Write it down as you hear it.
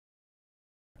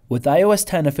With iOS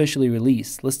 10 officially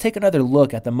released, let's take another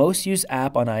look at the most used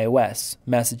app on iOS,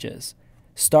 Messages.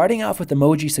 Starting off with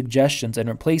emoji suggestions and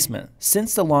replacement,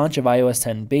 since the launch of iOS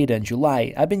 10 beta in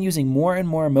July, I've been using more and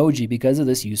more emoji because of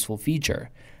this useful feature.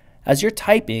 As you're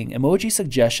typing, emoji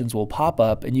suggestions will pop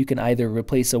up and you can either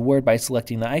replace a word by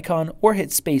selecting the icon or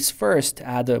hit space first to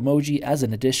add the emoji as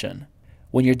an addition.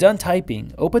 When you're done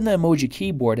typing, open the emoji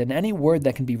keyboard and any word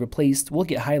that can be replaced will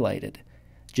get highlighted.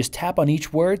 Just tap on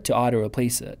each word to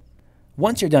auto-replace it.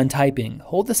 Once you're done typing,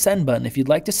 hold the send button if you'd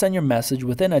like to send your message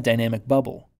within a dynamic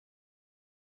bubble.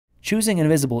 Choosing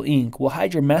invisible ink will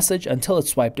hide your message until it's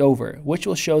swiped over, which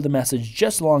will show the message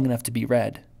just long enough to be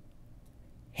read.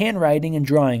 Handwriting and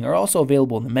drawing are also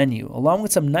available in the menu, along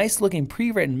with some nice looking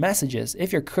pre-written messages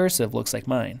if your cursive looks like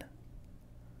mine.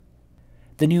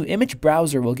 The new image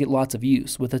browser will get lots of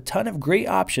use, with a ton of great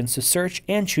options to search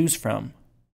and choose from.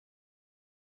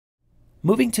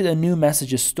 Moving to the new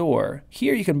Messages store,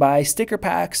 here you can buy sticker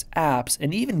packs, apps,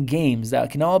 and even games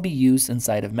that can all be used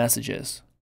inside of Messages.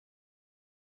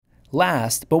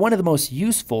 Last, but one of the most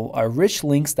useful, are rich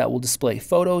links that will display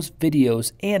photos,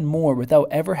 videos, and more without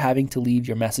ever having to leave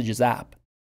your Messages app.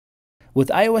 With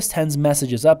iOS 10's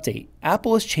Messages update,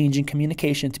 Apple is changing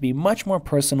communication to be much more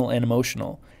personal and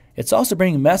emotional. It's also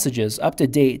bringing Messages up to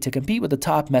date to compete with the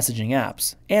top messaging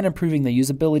apps, and improving the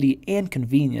usability and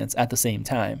convenience at the same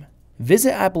time.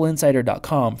 Visit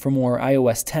AppleInsider.com for more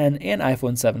iOS 10 and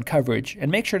iPhone 7 coverage,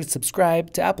 and make sure to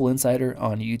subscribe to Apple Insider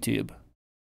on YouTube.